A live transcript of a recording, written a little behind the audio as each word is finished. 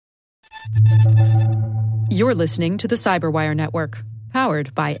You're listening to the Cyberwire Network,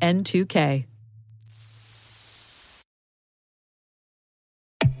 powered by N2K.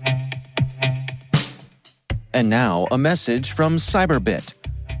 And now, a message from Cyberbit.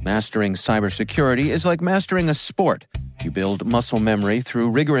 Mastering cybersecurity is like mastering a sport. You build muscle memory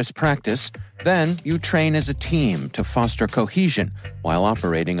through rigorous practice, then you train as a team to foster cohesion while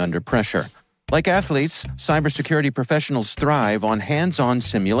operating under pressure. Like athletes, cybersecurity professionals thrive on hands-on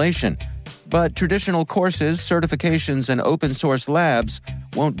simulation. But traditional courses, certifications, and open-source labs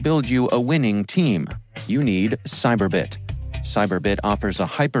won't build you a winning team. You need Cyberbit. Cyberbit offers a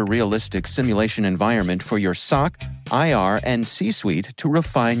hyper-realistic simulation environment for your SOC, IR, and C-suite to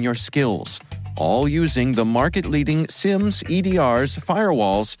refine your skills, all using the market-leading SIMs, EDRs,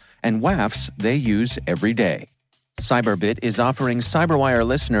 firewalls, and WAFs they use every day. Cyberbit is offering Cyberwire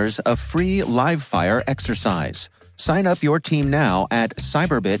listeners a free live-fire exercise. Sign up your team now at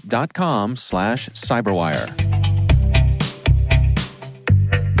cyberbit.com/cyberwire.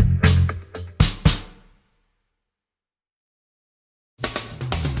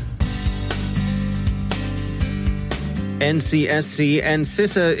 NCSC and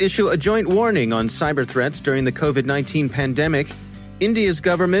CISA issue a joint warning on cyber threats during the COVID-19 pandemic. India's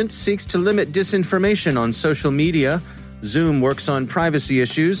government seeks to limit disinformation on social media. Zoom works on privacy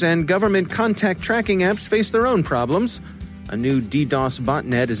issues, and government contact tracking apps face their own problems. A new DDoS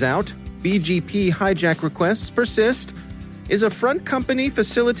botnet is out. BGP hijack requests persist. Is a front company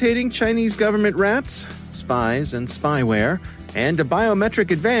facilitating Chinese government rats, spies, and spyware? And a biometric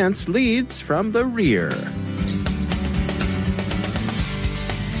advance leads from the rear.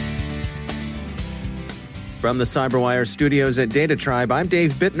 From the Cyberwire studios at Data Tribe, I'm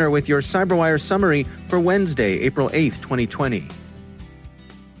Dave Bittner with your Cyberwire summary for Wednesday, April 8th, 2020.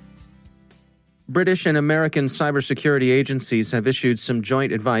 British and American cybersecurity agencies have issued some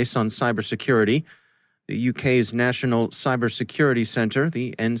joint advice on cybersecurity. The UK's National Cybersecurity Centre,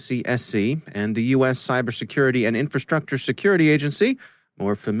 the NCSC, and the US Cybersecurity and Infrastructure Security Agency,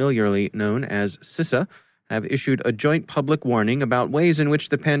 more familiarly known as CISA, have issued a joint public warning about ways in which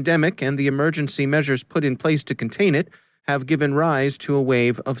the pandemic and the emergency measures put in place to contain it have given rise to a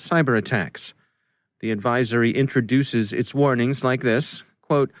wave of cyber attacks. The advisory introduces its warnings like this,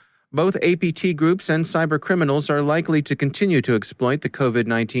 quote, both APT groups and cyber criminals are likely to continue to exploit the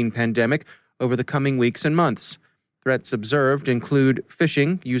COVID-19 pandemic over the coming weeks and months. Threats observed include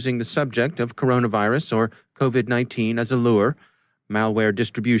phishing using the subject of coronavirus or COVID-19 as a lure, malware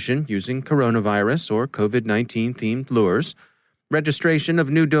distribution using coronavirus or COVID-19 themed lures, registration of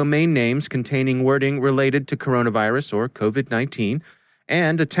new domain names containing wording related to coronavirus or COVID-19,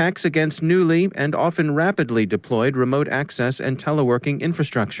 and attacks against newly and often rapidly deployed remote access and teleworking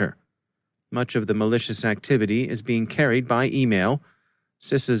infrastructure. Much of the malicious activity is being carried by email.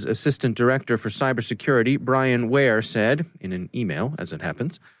 CISA's Assistant Director for Cybersecurity, Brian Ware, said, in an email, as it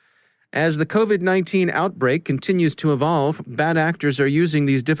happens, as the COVID-19 outbreak continues to evolve, bad actors are using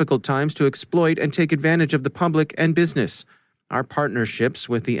these difficult times to exploit and take advantage of the public and business. Our partnerships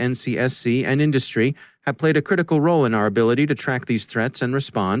with the NCSC and industry have played a critical role in our ability to track these threats and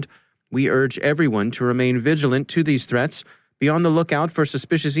respond. We urge everyone to remain vigilant to these threats, be on the lookout for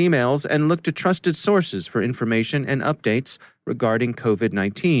suspicious emails, and look to trusted sources for information and updates regarding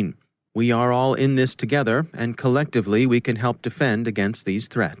COVID-19. We are all in this together, and collectively we can help defend against these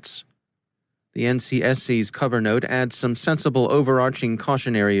threats. The NCSC's cover note adds some sensible overarching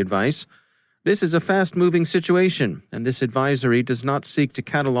cautionary advice. This is a fast-moving situation, and this advisory does not seek to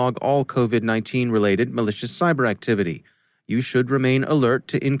catalog all COVID-19-related malicious cyber activity. You should remain alert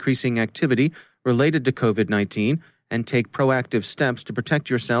to increasing activity related to COVID-19 and take proactive steps to protect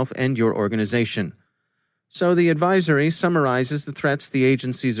yourself and your organization. So the advisory summarizes the threats the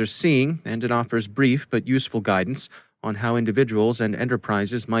agencies are seeing, and it offers brief but useful guidance on how individuals and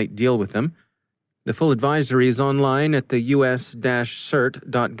enterprises might deal with them. The full advisory is online at the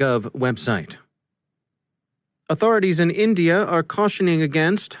us-cert.gov website. Authorities in India are cautioning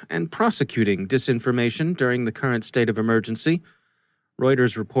against and prosecuting disinformation during the current state of emergency.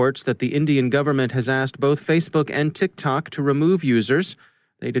 Reuters reports that the Indian government has asked both Facebook and TikTok to remove users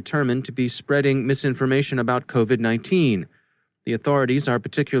they determined to be spreading misinformation about COVID-19. The authorities are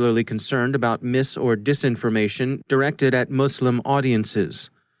particularly concerned about mis- or disinformation directed at Muslim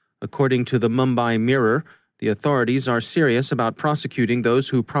audiences. According to the Mumbai Mirror, the authorities are serious about prosecuting those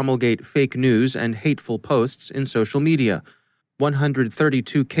who promulgate fake news and hateful posts in social media.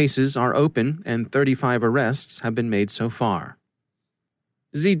 132 cases are open and 35 arrests have been made so far.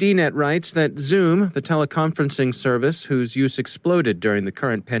 ZDNet writes that Zoom, the teleconferencing service whose use exploded during the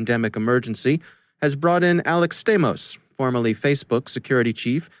current pandemic emergency, has brought in Alex Stamos, formerly Facebook security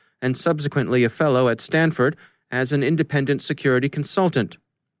chief and subsequently a fellow at Stanford as an independent security consultant.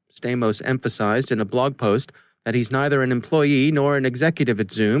 Stamos emphasized in a blog post that he's neither an employee nor an executive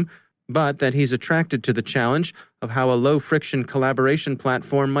at Zoom, but that he's attracted to the challenge of how a low-friction collaboration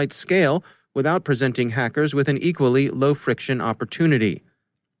platform might scale without presenting hackers with an equally low-friction opportunity.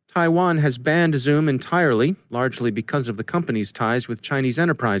 Taiwan has banned Zoom entirely, largely because of the company's ties with Chinese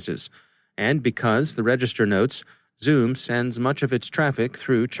enterprises, and because, the Register notes, Zoom sends much of its traffic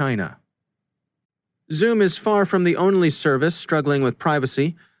through China. Zoom is far from the only service struggling with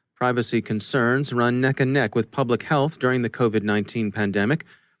privacy. Privacy concerns run neck and neck with public health during the COVID-19 pandemic.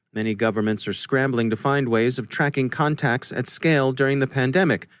 Many governments are scrambling to find ways of tracking contacts at scale during the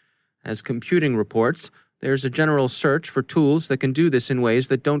pandemic. As Computing reports, there's a general search for tools that can do this in ways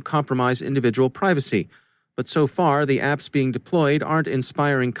that don't compromise individual privacy. But so far, the apps being deployed aren't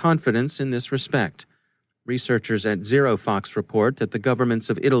inspiring confidence in this respect. Researchers at ZeroFox report that the governments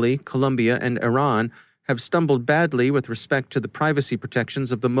of Italy, Colombia, and Iran have stumbled badly with respect to the privacy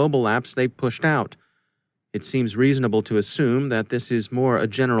protections of the mobile apps they've pushed out. It seems reasonable to assume that this is more a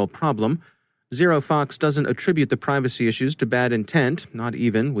general problem. ZeroFox doesn't attribute the privacy issues to bad intent, not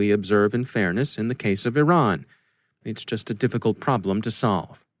even, we observe in fairness, in the case of Iran. It's just a difficult problem to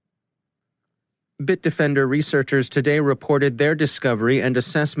solve. Bitdefender researchers today reported their discovery and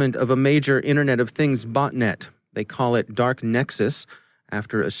assessment of a major Internet of Things botnet. They call it Dark Nexus,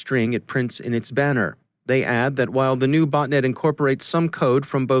 after a string it prints in its banner. They add that while the new botnet incorporates some code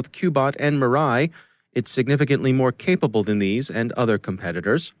from both Qbot and Mirai, it's significantly more capable than these and other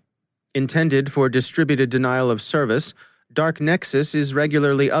competitors. Intended for distributed denial of service, Dark Nexus is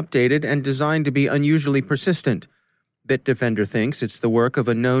regularly updated and designed to be unusually persistent. Bitdefender thinks it's the work of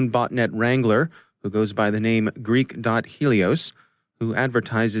a known botnet wrangler, who goes by the name Greek.Helios, who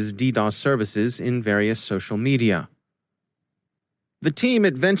advertises DDoS services in various social media. The team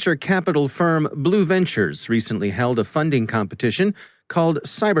at venture capital firm Blue Ventures recently held a funding competition called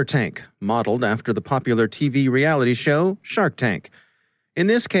CyberTank, modeled after the popular TV reality show Shark Tank. In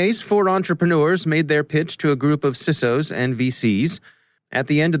this case, 4 entrepreneurs made their pitch to a group of CISOs and VCs. At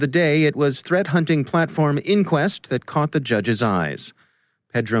the end of the day, it was threat-hunting platform Inquest that caught the judges' eyes.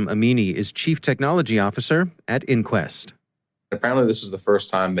 Pedram Amini is Chief Technology Officer at Inquest. Apparently, this is the first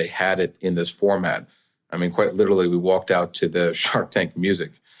time they had it in this format. I mean, quite literally, we walked out to the Shark Tank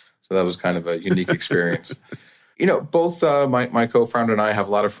music. So that was kind of a unique experience. Both my co-founder and I have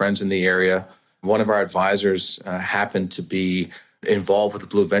a lot of friends in the area. One of our advisors happened to be involved with the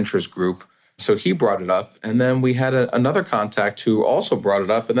Blue Ventures group. So he brought it up. And then we had another contact who also brought it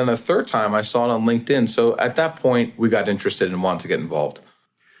up. And then a third time I saw it on LinkedIn. So at that point, we got interested and wanted to get involved.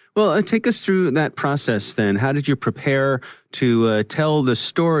 Well, take us through that process then. How did you prepare to tell the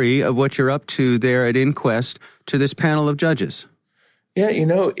story of what you're up to there at Inquest to this panel of judges? Yeah,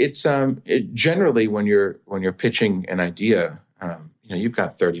 it's generally when you're pitching an idea, you've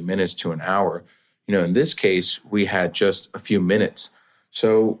got 30 minutes to an hour. In this case, we had just a few minutes.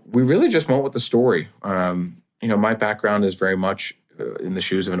 So we really just went with the story. My background is very much in the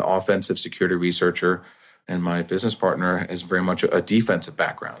shoes of an offensive security researcher, and my business partner has very much a defensive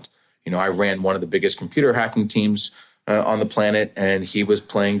background. I ran one of the biggest computer hacking teams on the planet, and he was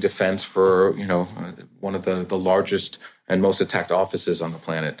playing defense for, one of the largest and most attacked offices on the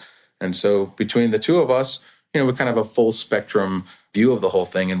planet. And so between the two of us, we kind of have a full spectrum view of the whole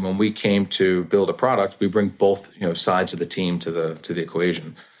thing. And when we came to build a product, we bring both, sides of the team to the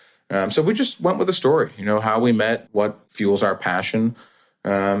equation. So we just went with the story, how we met, what fuels our passion,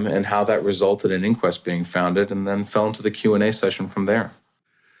 and how that resulted in Inquest being founded, and then fell into the Q&A session from there.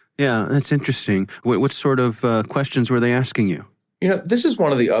 Yeah, that's interesting. What sort of questions were they asking you? This is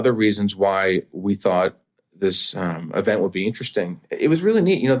one of the other reasons why we thought this event would be interesting. It was really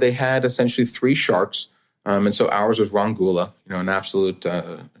neat. They had essentially 3 sharks. And so ours was Ron Gula, an absolute,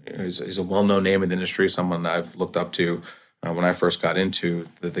 he's a well-known name in the industry, someone I've looked up to when I first got into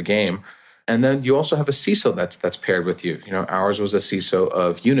the game. And then you also have a CISO that's paired with you. Ours was a CISO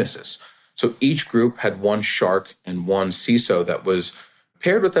of Unisys. So each group had 1 shark and 1 CISO that was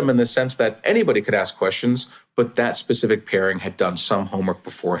paired with them in the sense that anybody could ask questions, but that specific pairing had done some homework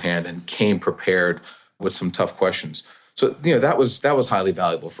beforehand and came prepared with some tough questions. So, that was highly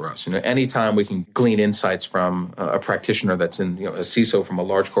valuable for us. Anytime we can glean insights from a practitioner that's in, a CISO from a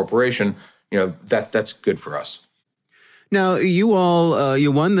large corporation, that's good for us. Now, you all,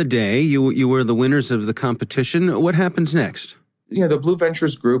 you won the day. You were the winners of the competition. What happens next? The Blue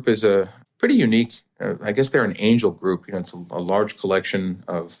Ventures group is a pretty unique, I guess they're an angel group. It's a large collection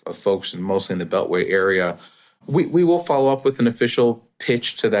of folks, and mostly in the Beltway area. We will follow up with an official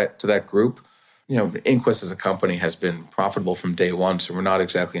pitch to that group. Inquest as a company has been profitable from day one, so we're not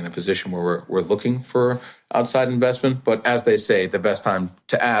exactly in a position where we're looking for outside investment. But as they say, the best time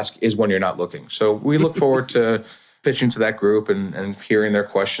to ask is when you're not looking. So we look forward to pitching to that group and hearing their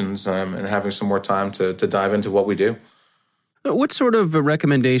questions and having some more time to dive into what we do. What sort of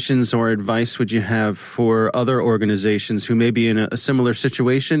recommendations or advice would you have for other organizations who may be in a similar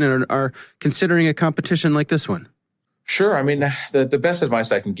situation and are considering a competition like this one? Sure. I mean, the best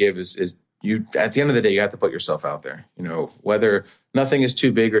advice I can give is you, at the end of the day, you have to put yourself out there. Whether nothing is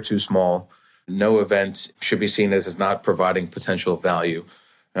too big or too small, no event should be seen as not providing potential value.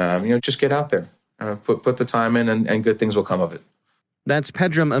 Just get out there, put the time in, and good things will come of it. That's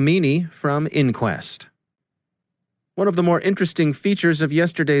Pedram Amini from Inquest. One of the more interesting features of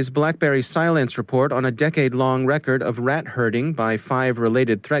yesterday's BlackBerry Cylance report on a decade-long record of rat herding by 5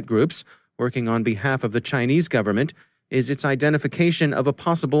 related threat groups working on behalf of the Chinese government is its identification of a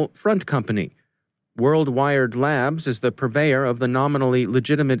possible front company. WorldWired Labs is the purveyor of the nominally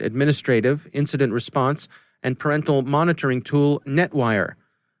legitimate administrative, incident response, and parental monitoring tool NetWire.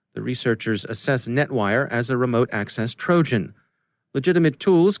 The researchers assess NetWire as a remote access Trojan. Legitimate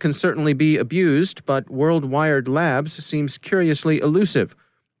tools can certainly be abused, but WorldWired Labs seems curiously elusive,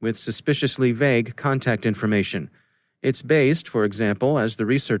 with suspiciously vague contact information. It's based, for example, as the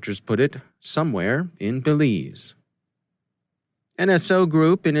researchers put it, somewhere in Belize. NSO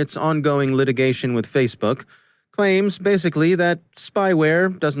Group, in its ongoing litigation with Facebook, claims basically that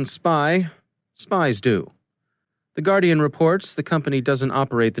spyware doesn't spy, spies do. The Guardian reports the company doesn't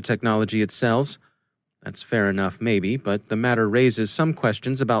operate the technology it sells. That's fair enough, maybe, but the matter raises some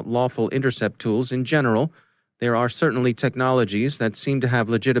questions about lawful intercept tools in general. There are certainly technologies that seem to have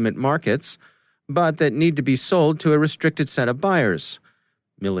legitimate markets, but that need to be sold to a restricted set of buyers.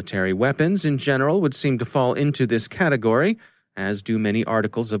 Military weapons, in general, would seem to fall into this category, as do many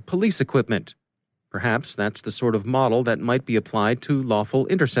articles of police equipment. Perhaps that's the sort of model that might be applied to lawful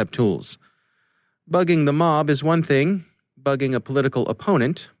intercept tools. Bugging the mob is one thing, bugging a political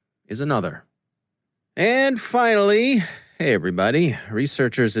opponent is another. And finally, hey everybody,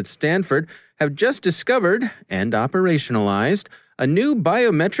 researchers at Stanford have just discovered and operationalized a new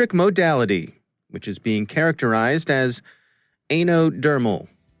biometric modality, which is being characterized as anodermal.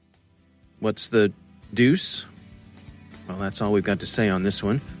 What's the deuce? Well, that's all we've got to say on this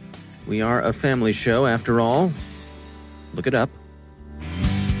one. We are a family show, after all. Look it up.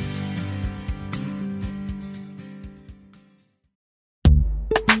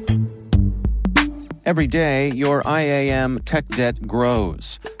 Every day, your IAM tech debt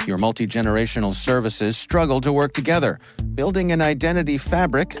grows. Your multi-generational services struggle to work together. Building an identity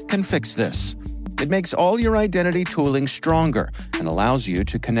fabric can fix this. It makes all your identity tooling stronger and allows you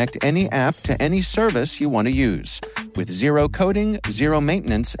to connect any app to any service you want to use, with zero coding, zero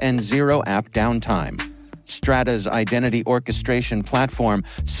maintenance, and zero app downtime. Strata's identity orchestration platform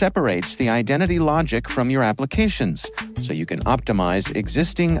separates the identity logic from your applications, so you can optimize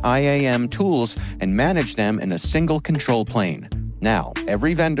existing IAM tools and manage them in a single control plane. Now,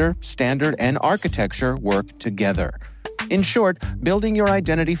 every vendor, standard, and architecture work together. In short, building your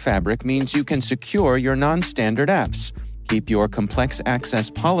identity fabric means you can secure your non-standard apps, keep your complex access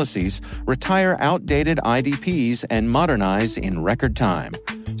policies, retire outdated IDPs, and modernize in record time.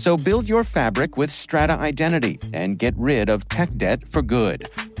 So build your fabric with Strata Identity and get rid of tech debt for good.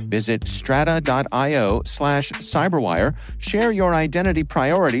 Visit strata.io/cyberwire, share your identity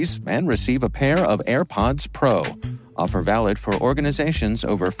priorities, and receive a pair of AirPods Pro. Offer valid for organizations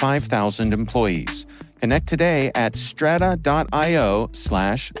over 5,000 employees. Connect today at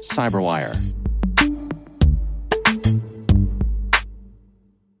strata.io/cyberwire.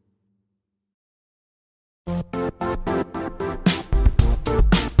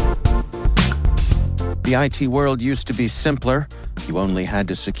 The IT world used to be simpler. You only had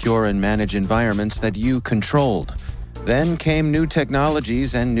to secure and manage environments that you controlled. Then came new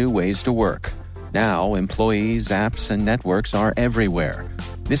technologies and new ways to work. Now, employees, apps, and networks are everywhere.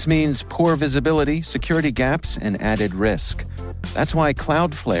 This means poor visibility, security gaps, and added risk. That's why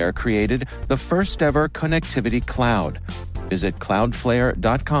Cloudflare created the first-ever connectivity cloud. Visit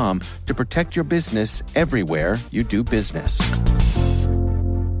cloudflare.com to protect your business everywhere you do business.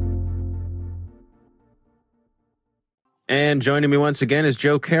 And joining me once again is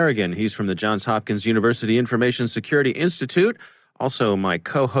Joe Carrigan. He's from the Johns Hopkins University Information Security Institute, also my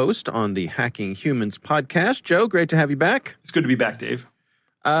co-host on the Hacking Humans podcast. Joe, great to have you back. It's good to be back, Dave.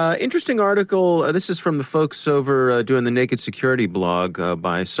 Interesting article. This is from the folks over doing the Naked Security blog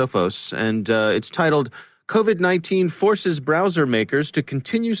by Sophos, and it's titled COVID-19 forces browser makers to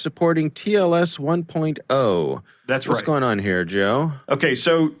continue supporting TLS 1.0. That's What's right. going on here, Joe? Okay,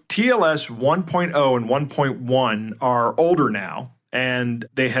 so TLS 1.0 and 1.1 are older now, and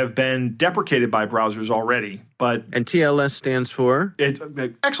they have been deprecated by browsers already. And TLS stands for?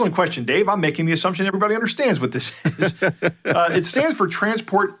 Excellent question, Dave. I'm making the assumption everybody understands what this is. It stands for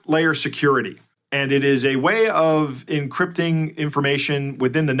Transport Layer Security, and it is a way of encrypting information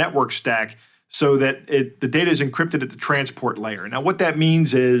within the network stack so that the data is encrypted at the transport layer. Now, what that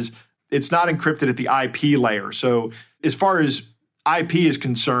means is it's not encrypted at the IP layer. So as far as IP is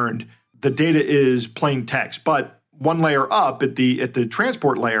concerned, the data is plain text. But one layer up at the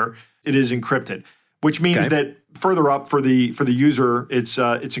transport layer, it is encrypted, which means that further up for the user, it's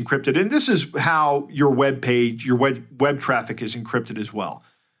encrypted. And this is how your web page, your web traffic is encrypted as well.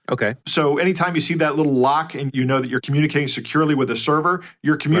 Okay. So anytime you see that little lock and you know that you're communicating securely with a server,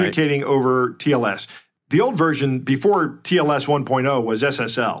 you're communicating over TLS. The old version before TLS 1.0 was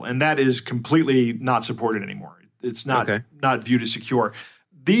SSL, and that is completely not supported anymore. It's not viewed as secure.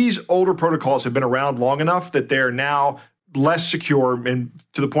 These older protocols have been around long enough that they're now less secure, and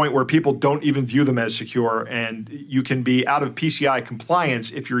to the point where people don't even view them as secure, and you can be out of PCI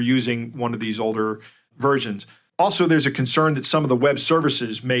compliance if you're using one of these older versions. Also, there's a concern that some of the web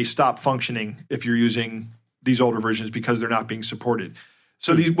services may stop functioning if you're using these older versions because they're not being supported.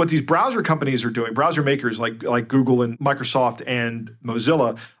 So what these browser companies are doing, browser makers like Google and Microsoft and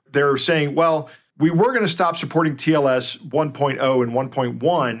Mozilla, they're saying, well, we were going to stop supporting TLS 1.0 and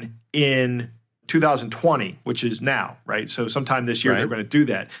 1.1 in 2020, which is now, right? So sometime this year they're going to do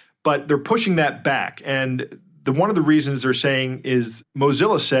that. But they're pushing that back. And one of the reasons they're saying is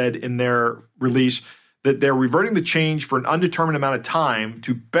Mozilla said in their release that they're reverting the change for an undetermined amount of time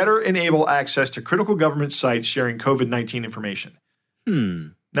to better enable access to critical government sites sharing COVID-19 information.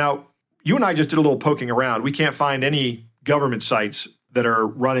 Now, you and I just did a little poking around. We can't find any government sites that are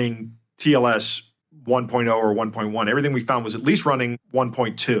running TLS 1.0 or 1.1. Everything we found was at least running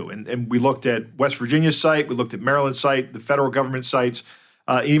 1.2. And we looked at West Virginia's site, we looked at Maryland's site, the federal government sites,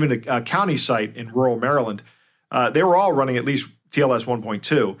 even a county site in rural Maryland. They were all running at least TLS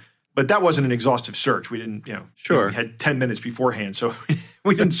 1.2. But that wasn't an exhaustive search. We didn't, we had 10 minutes beforehand, so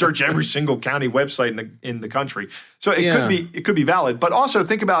we didn't search every single county website in the country. So it could be valid. But also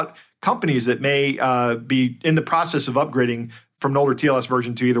think about companies that may be in the process of upgrading from an older TLS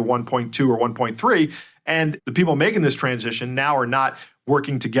version to either 1.2 or 1.3, and the people making this transition now are not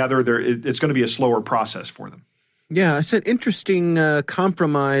working together. It's going to be a slower process for them. Yeah, it's an interesting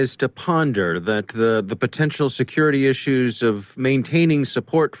compromise to ponder, that the potential security issues of maintaining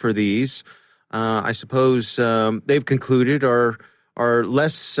support for these, I suppose they've concluded are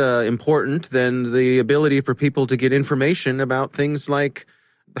less important than the ability for people to get information about things like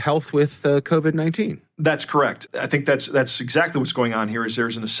health with COVID-19. That's correct. I think that's exactly what's going on here. Is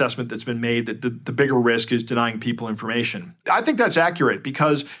there's an assessment that's been made that the bigger risk is denying people information. I think that's accurate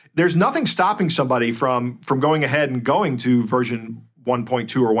because there's nothing stopping somebody from going ahead and going to version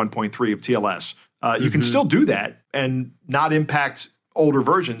 1.2 or 1.3 of TLS. You can still do that and not impact older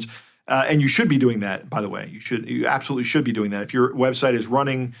versions. And you should be doing that, by the way. You absolutely should be doing that. If your website is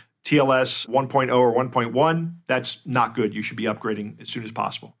running TLS 1.0 or 1.1, that's not good. You should be upgrading as soon as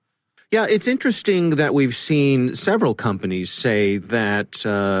possible. Yeah, it's interesting that we've seen several companies say that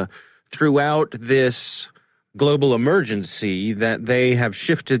throughout this global emergency that they have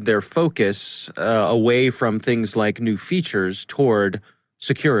shifted their focus away from things like new features toward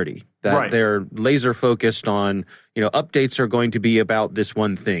security. That they're laser focused on, updates are going to be about this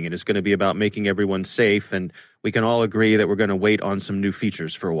one thing, and it's going to be about making everyone safe. And we can all agree that we're going to wait on some new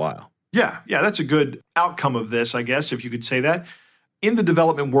features for a while. Yeah, that's a good outcome of this, I guess, if you could say that. In the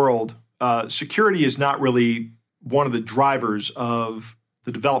development world, security is not really one of the drivers of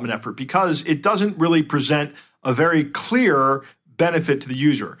the development effort because it doesn't really present a very clear benefit to the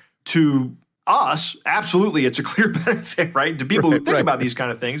user. To us, absolutely, it's a clear benefit, right? To people who think about these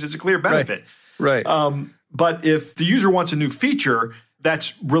kind of things, it's a clear benefit. Right. But if the user wants a new feature,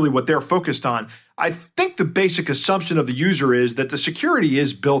 that's really what they're focused on. I think the basic assumption of the user is that the security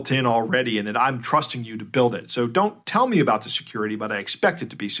is built in already and that I'm trusting you to build it. So don't tell me about the security, but I expect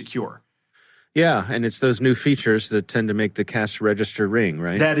it to be secure. Yeah, and it's those new features that tend to make the cash register ring,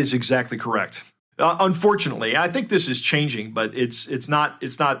 right? That is exactly correct. Unfortunately, I think this is changing, but it's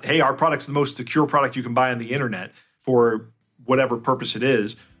not, hey, our product's the most secure product you can buy on the internet for whatever purpose it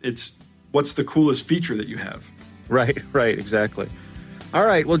is. It's what's the coolest feature that you have. Right, exactly. All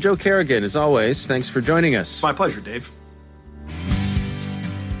right, well, Joe Carrigan, as always, thanks for joining us. My pleasure, Dave.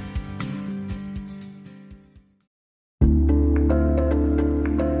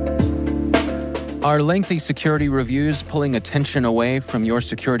 Are lengthy security reviews pulling attention away from your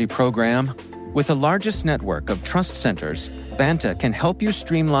security program? With the largest network of trust centers, Vanta can help you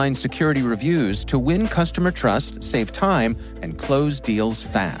streamline security reviews to win customer trust, save time, and close deals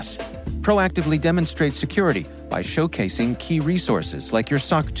fast. Proactively demonstrate security by showcasing key resources like your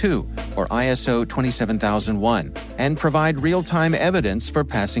SOC 2 or ISO 27001 and provide real-time evidence for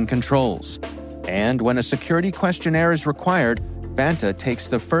passing controls. And when a security questionnaire is required, Vanta takes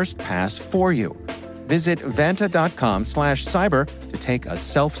the first pass for you. Visit vanta.com/cyber to take a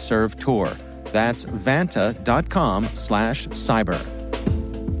self-serve tour. That's vanta.com/cyber.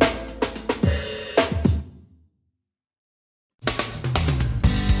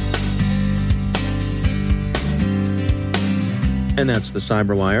 And that's the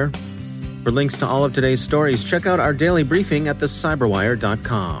Cyberwire. For links to all of today's stories, check out our daily briefing at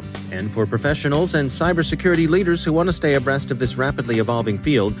thecyberwire.com. And for professionals and cybersecurity leaders who want to stay abreast of this rapidly evolving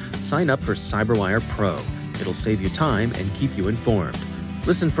field, sign up for Cyberwire Pro. It'll save you time and keep you informed.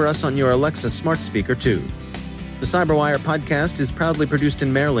 Listen for us on your Alexa smart speaker, too. The Cyberwire podcast is proudly produced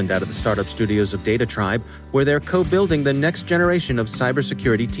in Maryland out of the startup studios of Data Tribe, where they're co-building the next generation of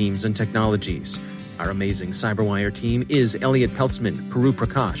cybersecurity teams and technologies. Our amazing Cyberwire team is Elliot Peltzman, Puru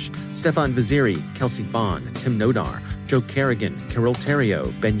Prakash, Stefan Vaziri, Kelsey Bond, Tim Nodar, Joe Kerrigan, Carol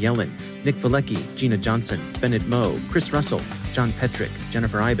Terrio, Ben Yellen, Nick Valecki, Gina Johnson, Bennett Moe, Chris Russell, John Petrick,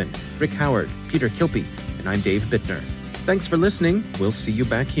 Jennifer Iben, Rick Howard, Peter Kilpie, and I'm Dave Bittner. Thanks for listening. We'll see you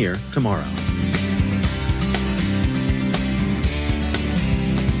back here tomorrow.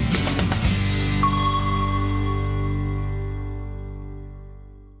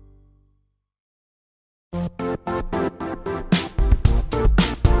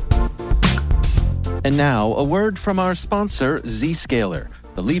 And now, a word from our sponsor, Zscaler,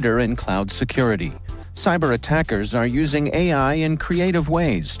 the leader in cloud security. Cyber attackers are using AI in creative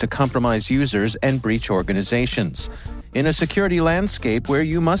ways to compromise users and breach organizations. In a security landscape where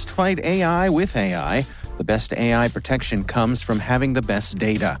you must fight AI with AI, the best AI protection comes from having the best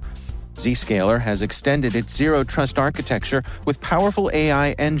data. Zscaler has extended its Zero Trust architecture with powerful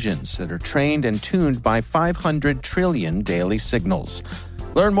AI engines that are trained and tuned by 500 trillion daily signals.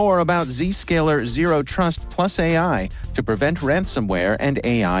 Learn more about Zscaler Zero Trust plus AI to prevent ransomware and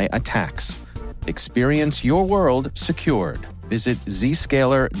AI attacks. Experience your world secured. Visit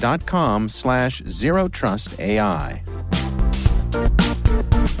zscaler.com/zerotrustai.